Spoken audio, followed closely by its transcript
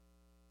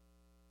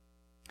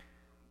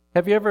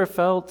Have you ever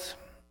felt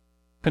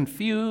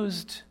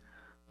confused,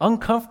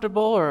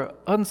 uncomfortable, or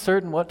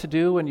uncertain what to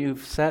do when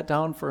you've sat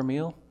down for a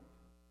meal?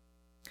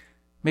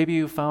 Maybe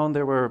you found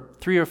there were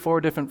 3 or 4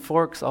 different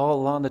forks all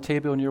along the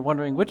table and you're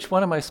wondering, which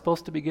one am I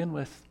supposed to begin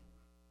with?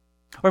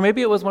 Or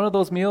maybe it was one of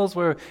those meals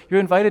where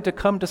you're invited to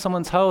come to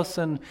someone's house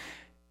and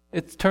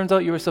it turns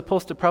out you were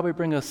supposed to probably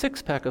bring a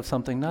 6-pack of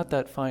something, not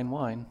that fine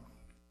wine.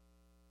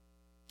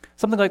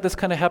 Something like this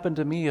kind of happened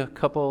to me a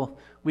couple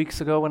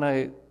weeks ago when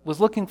I was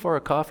looking for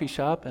a coffee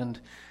shop, and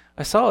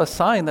I saw a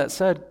sign that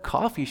said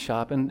coffee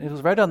shop, and it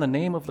was right on the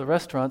name of the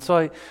restaurant.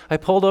 So I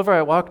pulled over,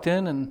 I walked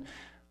in, and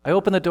I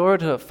opened the door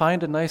to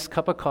find a nice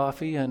cup of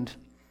coffee, and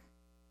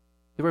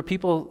there were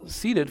people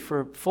seated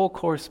for full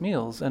course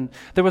meals. And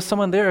there was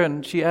someone there,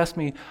 and she asked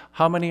me,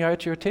 "How many are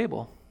at your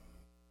table?"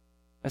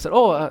 I said,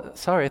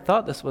 sorry, I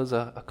thought this was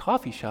a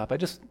coffee shop. I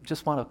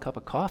just want a cup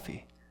of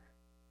coffee.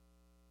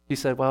 He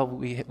said, "Well,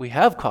 we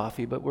have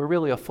coffee, but we're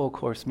really a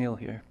full-course meal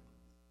here."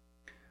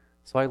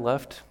 So I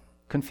left,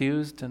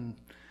 confused and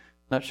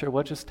not sure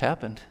what just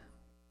happened.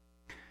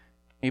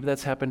 Maybe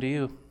that's happened to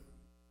you.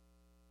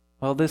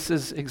 Well, this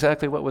is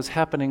exactly what was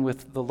happening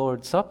with the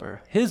Lord's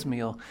Supper, his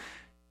meal,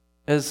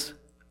 as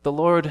the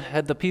Lord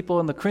had the people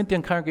in the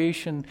Corinthian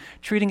congregation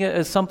treating it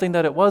as something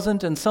that it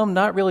wasn't, and some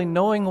not really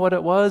knowing what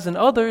it was, and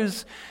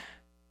others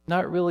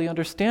not really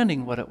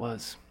understanding what it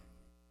was.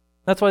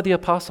 That's why the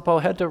Apostle Paul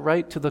had to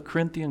write to the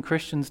Corinthian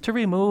Christians to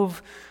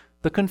remove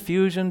the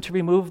confusion, to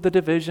remove the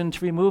division,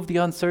 to remove the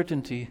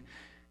uncertainty,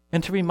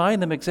 and to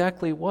remind them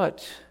exactly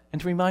what,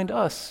 and to remind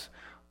us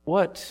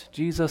what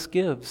Jesus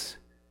gives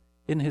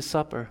in his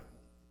supper.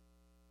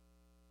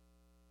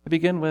 To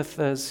begin with,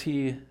 as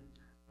he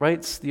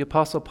writes, the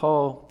Apostle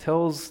Paul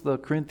tells the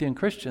Corinthian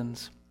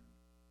Christians,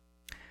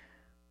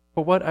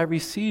 "For what I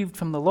received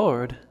from the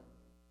Lord,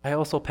 I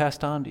also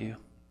passed on to you."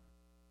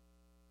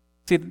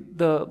 See,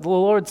 the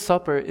Lord's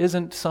Supper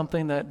isn't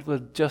something that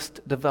was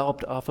just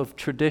developed off of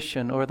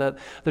tradition or that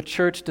the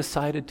church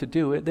decided to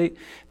do.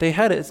 They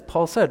had it, as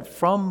Paul said,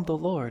 from the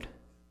Lord.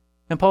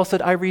 And Paul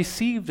said, "I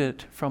received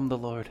it from the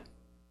Lord."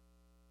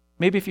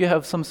 Maybe if you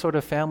have some sort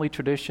of family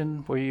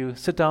tradition where you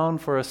sit down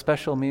for a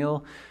special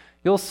meal,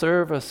 you'll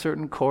serve a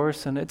certain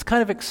course, and it's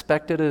kind of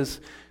expected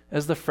as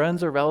the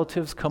friends or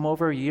relatives come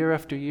over year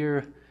after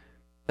year,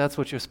 that's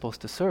what you're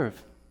supposed to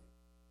serve.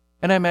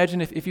 And I imagine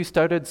if you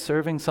started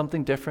serving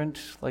something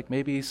different, like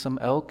maybe some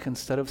elk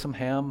instead of some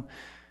ham,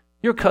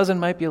 your cousin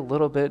might be a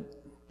little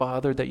bit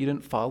bothered that you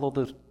didn't follow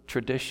the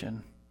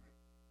tradition,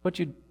 but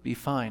you'd be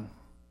fine.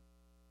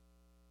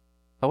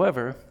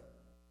 However,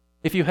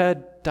 if you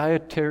had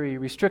dietary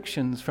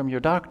restrictions from your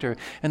doctor,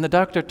 and the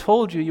doctor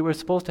told you were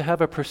supposed to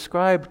have a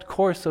prescribed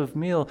course of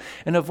meal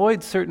and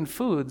avoid certain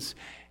foods,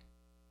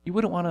 you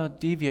wouldn't want to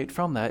deviate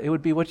from that. It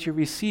would be what you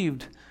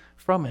received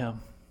from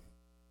him.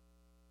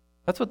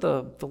 That's what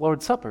the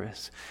Lord's Supper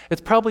is.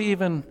 It's probably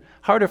even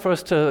harder for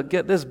us to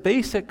get this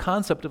basic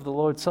concept of the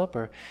Lord's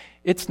Supper.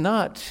 It's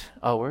not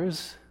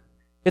ours.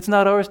 It's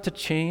not ours to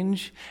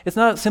change. It's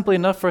not simply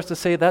enough for us to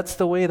say, that's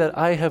the way that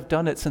I have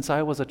done it since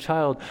I was a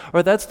child,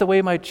 or that's the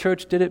way my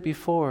church did it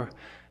before.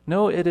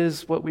 No, it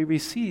is what we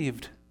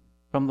received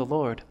from the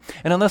Lord.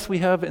 And unless we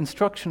have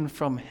instruction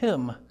from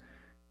him,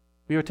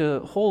 we are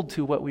to hold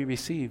to what we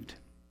received.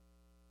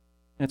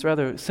 And it's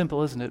rather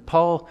simple, isn't it?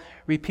 Paul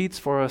repeats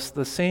for us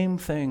the same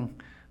thing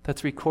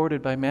that's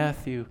recorded by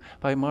Matthew,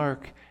 by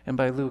Mark, and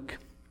by Luke.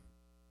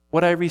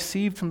 What I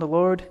received from the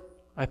Lord,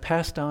 I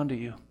passed on to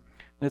you.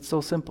 And it's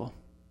so simple.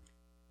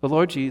 The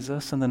Lord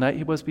Jesus, on the night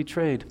he was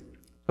betrayed,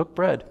 took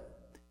bread,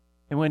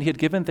 and when he had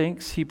given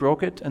thanks, he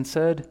broke it and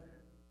said,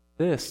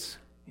 "This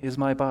is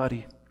my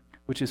body,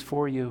 which is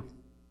for you.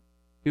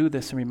 Do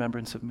this in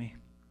remembrance of me."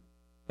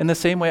 In the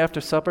same way,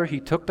 after supper, he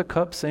took the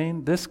cup,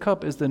 saying, "This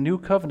cup is the new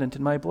covenant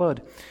in my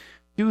blood.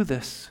 Do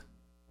this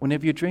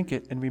whenever you drink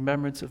it in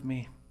remembrance of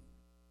me."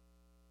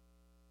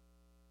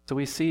 So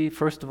we see,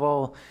 first of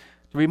all,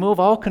 to remove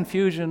all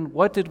confusion,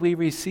 what did we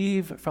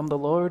receive from the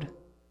Lord?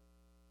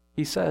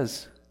 He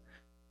says,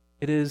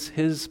 it is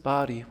his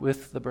body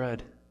with the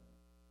bread.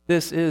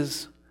 This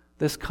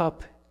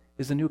cup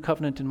is the new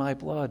covenant in my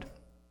blood.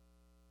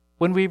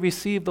 When we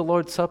receive the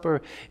Lord's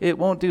Supper, it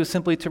won't do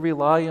simply to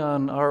rely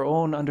on our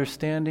own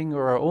understanding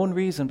or our own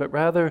reason, but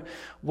rather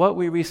what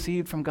we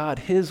received from God,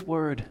 his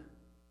word.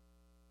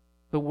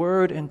 The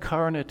word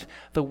incarnate,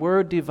 the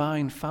word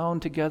divine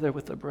found together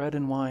with the bread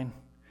and wine.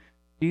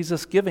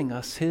 Jesus giving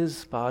us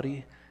his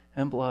body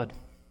and blood.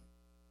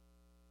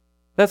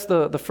 That's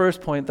the first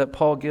point that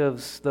Paul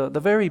gives, the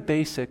very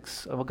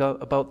basics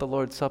about the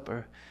Lord's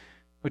Supper,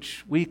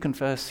 which we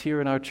confess here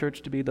in our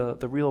church to be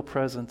the real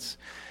presence.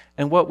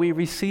 And what we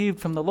received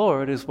from the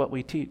Lord is what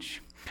we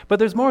teach. But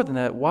there's more than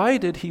that. Why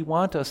did he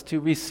want us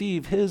to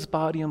receive his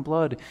body and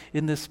blood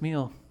in this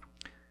meal?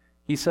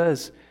 He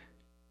says,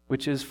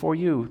 which is for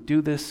you,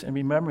 do this in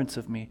remembrance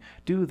of me.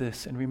 Do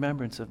this in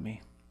remembrance of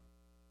me.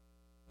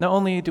 Not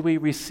only do we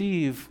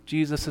receive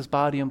Jesus'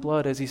 body and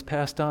blood as he's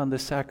passed on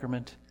this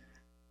sacrament,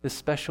 this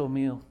special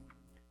meal,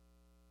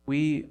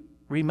 we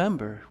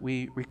remember,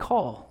 we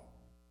recall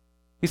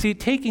You see,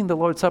 taking the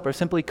Lord's Supper,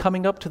 simply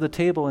coming up to the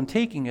table and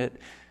taking it,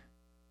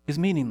 is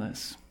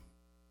meaningless.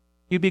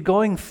 You'd be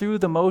going through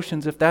the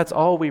motions if that's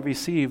all we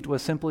received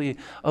was simply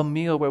a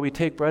meal where we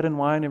take bread and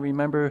wine and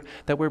remember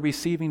that we're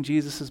receiving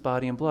Jesus'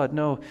 body and blood.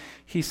 No,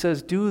 he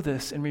says, do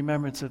this in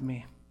remembrance of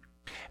me.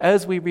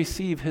 As we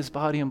receive his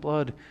body and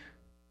blood,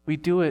 we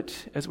do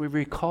it as we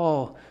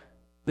recall,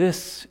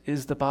 this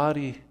is the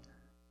body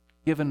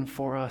given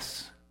for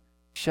us,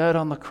 shed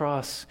on the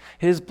cross,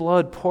 his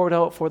blood poured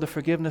out for the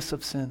forgiveness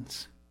of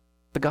sins,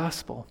 the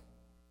gospel.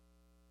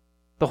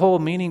 The whole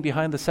meaning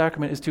behind the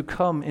sacrament is to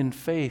come in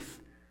faith,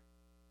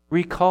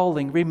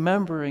 recalling,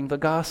 remembering the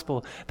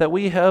gospel, that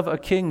we have a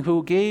king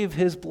who gave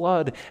his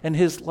blood and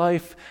his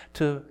life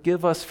to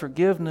give us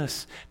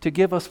forgiveness, to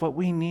give us what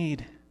we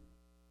need.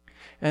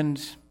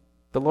 And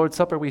the Lord's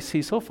Supper we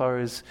see so far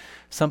is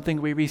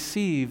something we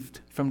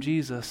received from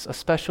Jesus, a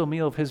special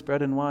meal of his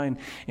bread and wine,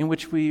 in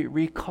which we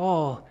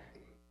recall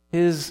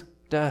his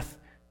death.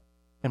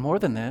 And more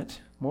than that,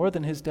 more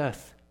than his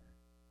death,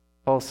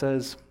 Paul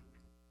says,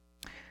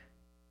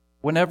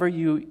 whenever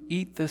you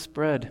eat this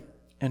bread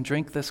and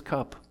drink this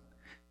cup,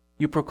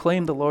 you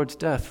proclaim the Lord's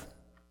death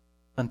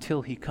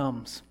until he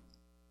comes.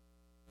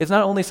 It's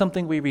not only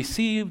something we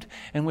received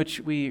and which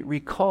we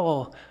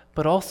recall,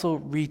 but also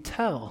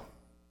retell.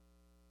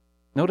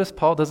 Notice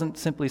Paul doesn't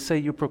simply say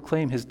you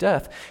proclaim his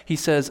death. He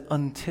says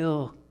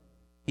until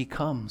he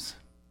comes.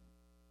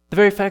 The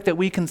very fact that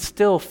we can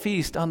still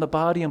feast on the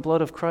body and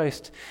blood of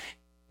Christ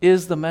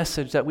is the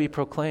message that we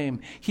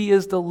proclaim. He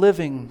is the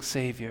living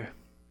Savior.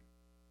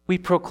 We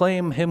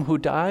proclaim him who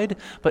died,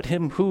 but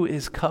him who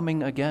is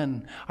coming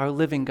again, our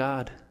living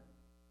God.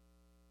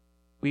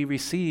 We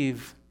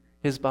receive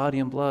his body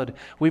and blood.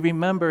 We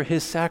remember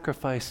his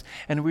sacrifice,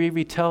 and we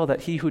retell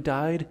that he who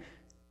died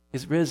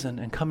is risen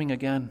and coming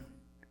again.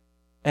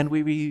 And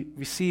we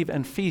receive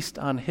and feast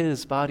on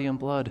his body and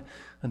blood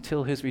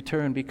until his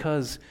return,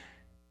 because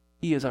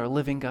he is our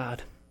living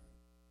God.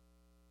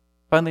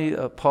 Finally,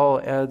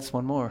 Paul adds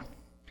one more.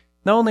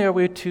 Not only are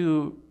we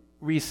to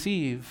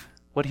receive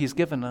what he's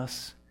given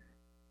us,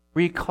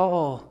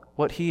 recall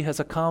what he has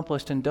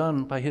accomplished and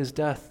done by his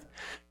death,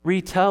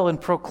 retell and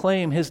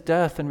proclaim his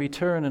death and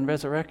return and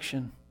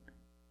resurrection.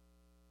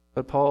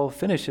 But Paul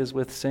finishes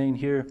with saying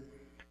here,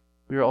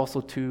 we are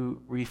also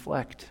to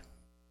reflect.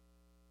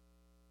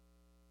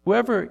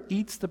 Whoever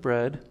eats the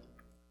bread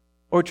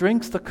or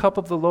drinks the cup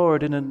of the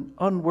Lord in an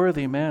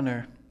unworthy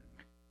manner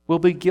will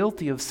be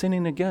guilty of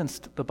sinning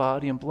against the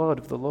body and blood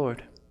of the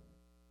Lord.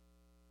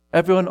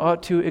 Everyone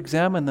ought to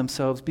examine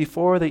themselves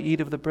before they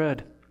eat of the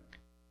bread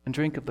and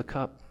drink of the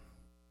cup.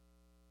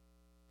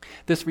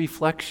 This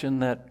reflection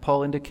that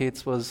Paul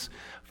indicates was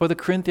for the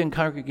Corinthian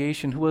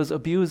congregation who was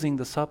abusing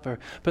the supper.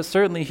 But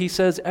certainly he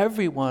says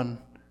everyone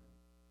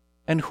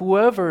and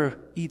whoever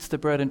eats the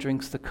bread and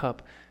drinks the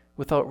cup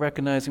without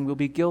recognizing will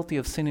be guilty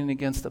of sinning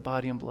against the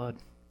body and blood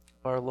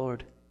of our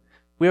Lord.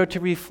 We are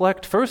to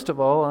reflect, first of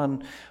all,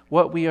 on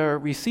what we are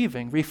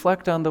receiving.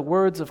 Reflect on the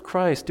words of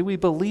Christ. Do we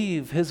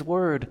believe his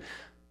word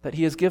that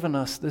he has given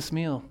us this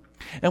meal?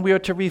 And we are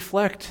to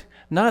reflect,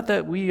 not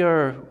that we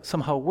are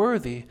somehow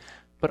worthy,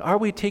 but are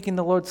we taking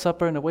the Lord's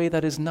Supper in a way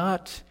that is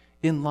not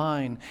in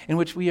line, in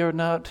which we are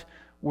not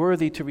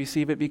worthy to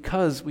receive it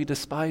because we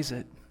despise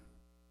it?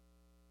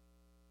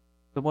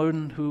 The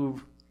one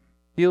who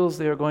feels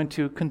they are going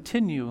to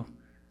continue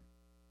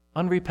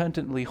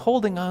unrepentantly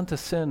holding on to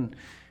sin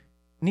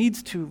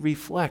needs to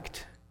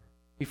reflect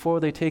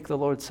before they take the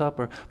Lord's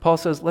Supper. Paul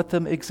says, let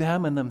them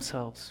examine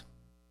themselves.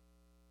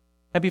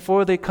 And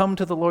before they come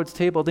to the Lord's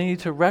table, they need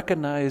to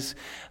recognize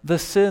the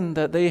sin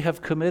that they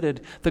have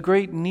committed, the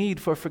great need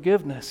for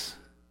forgiveness,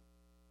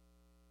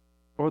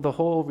 or the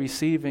whole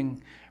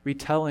receiving,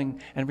 retelling,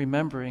 and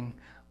remembering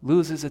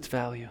loses its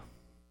value.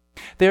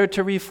 They are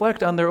to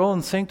reflect on their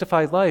own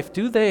sanctified life.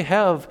 Do they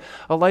have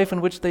a life in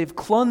which they've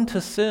clung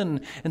to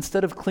sin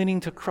instead of clinging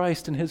to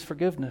Christ and his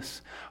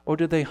forgiveness? Or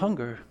do they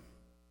hunger?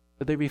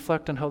 Do they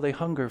reflect on how they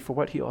hunger for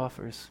what he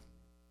offers?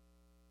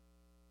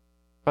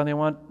 Finally, I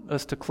want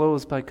us to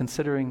close by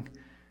considering,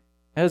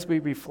 as we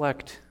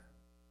reflect,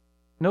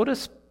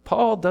 notice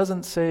Paul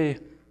doesn't say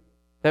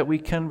that we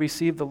can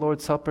receive the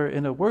Lord's Supper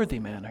in a worthy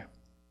manner.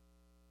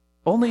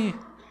 Only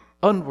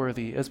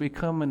unworthy as we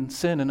come in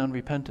sin and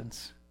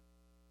unrepentance.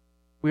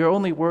 We are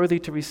only worthy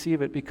to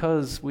receive it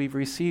because we've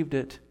received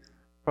it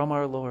from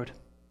our Lord.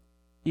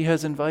 He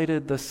has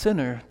invited the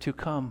sinner to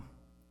come.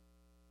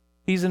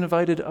 He's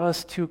invited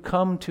us to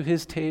come to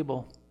his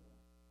table.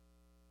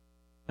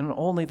 And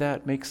only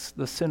that makes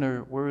the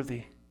sinner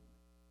worthy.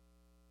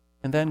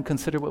 And then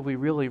consider what we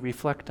really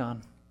reflect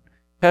on.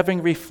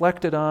 Having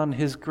reflected on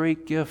his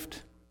great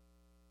gift,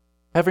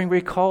 having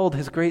recalled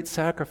his great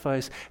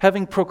sacrifice,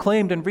 having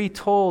proclaimed and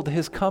retold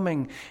his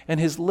coming and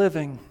his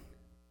living,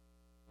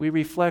 we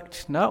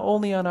reflect not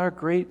only on our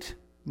great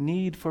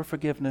need for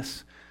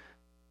forgiveness,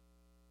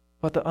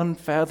 but the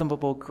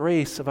unfathomable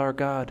grace of our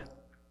God.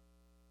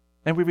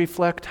 And we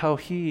reflect how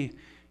he,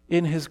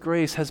 in his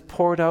grace, has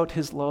poured out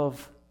his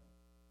love,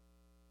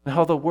 and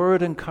how the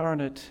Word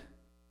incarnate,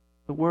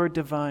 the Word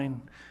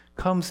divine,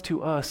 comes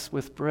to us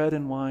with bread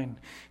and wine,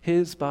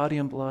 his body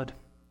and blood.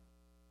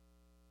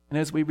 And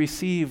as we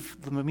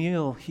receive the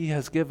meal he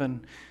has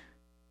given,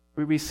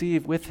 we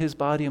receive with his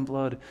body and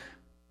blood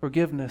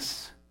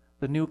forgiveness,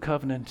 the new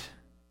covenant,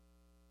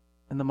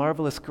 and the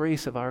marvelous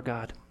grace of our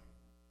God.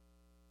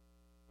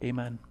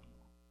 Amen.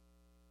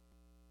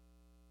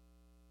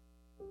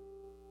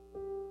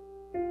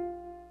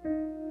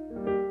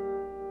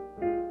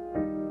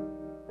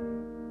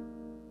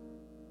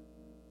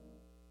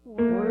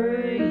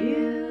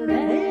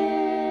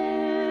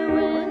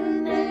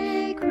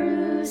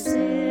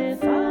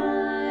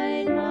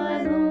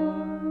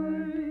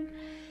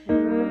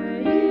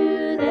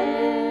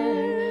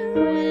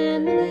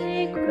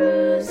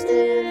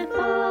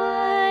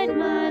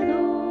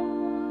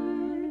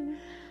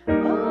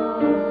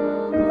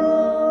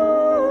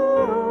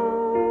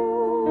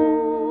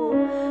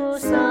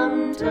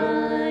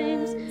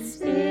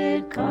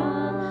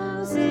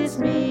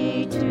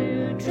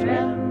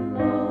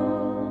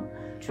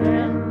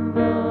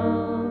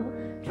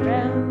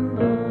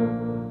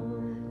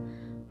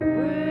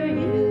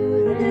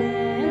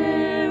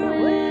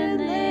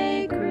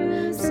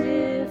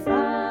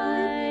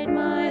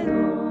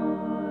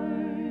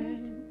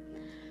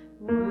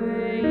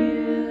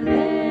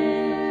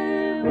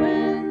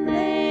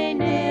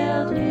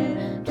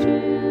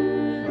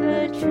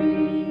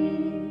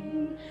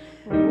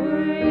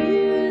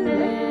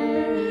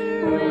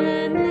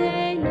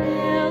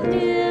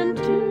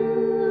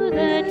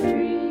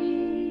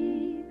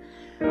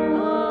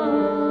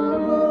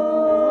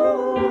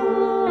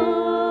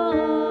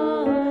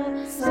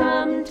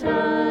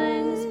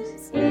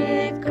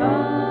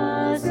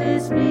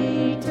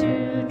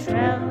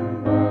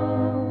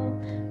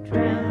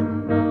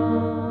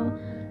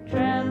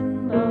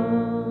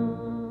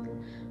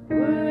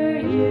 Were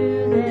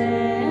you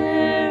there?